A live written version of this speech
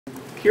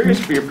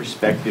Curious for your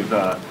perspective,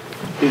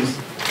 is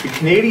the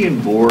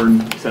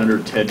Canadian-born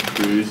Senator Ted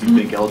Cruz, you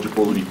think,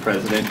 eligible to be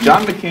president?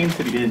 John McCain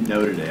said he didn't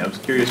know today. I was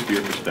curious for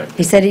your perspective.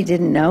 He said he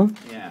didn't know?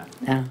 Yeah.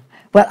 No.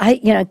 Well,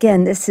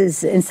 again, this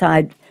is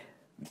inside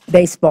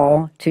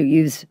baseball, to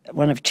use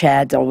one of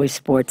Chad's always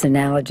sports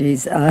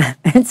analogies,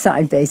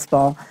 inside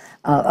baseball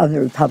of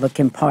the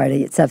Republican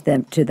Party. It's up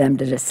to them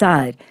to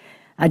decide.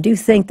 I do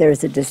think there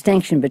is a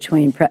distinction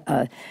between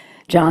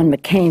John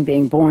McCain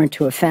being born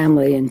to a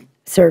family and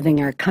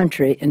serving our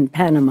country in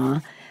Panama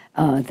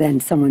than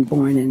someone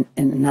born in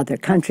another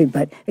country.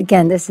 But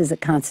again, this is a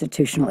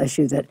constitutional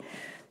issue that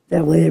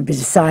will either be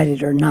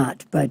decided or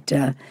not, but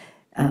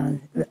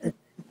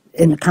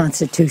in a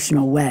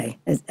constitutional way.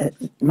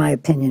 My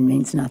opinion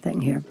means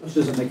nothing here. This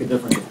doesn't make a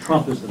difference if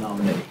Trump is the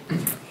nominee.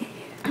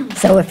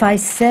 So if I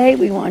say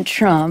we want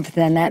Trump,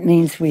 then that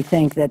means we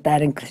think that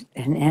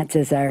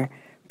enhances our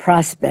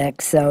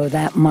prospects, so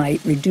that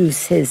might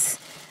reduce his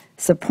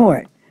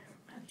support.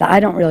 I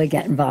don't really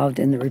get involved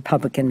in the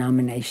Republican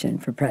nomination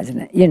for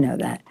president. You know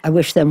that. I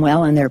wish them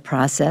well in their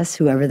process,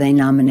 whoever they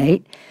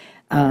nominate.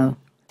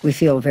 We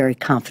feel very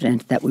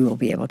confident that we will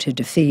be able to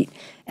defeat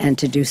and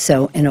to do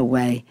so in a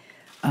way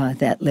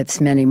that lifts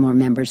many more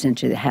members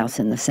into the House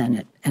and the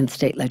Senate and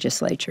state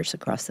legislatures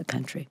across the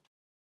country.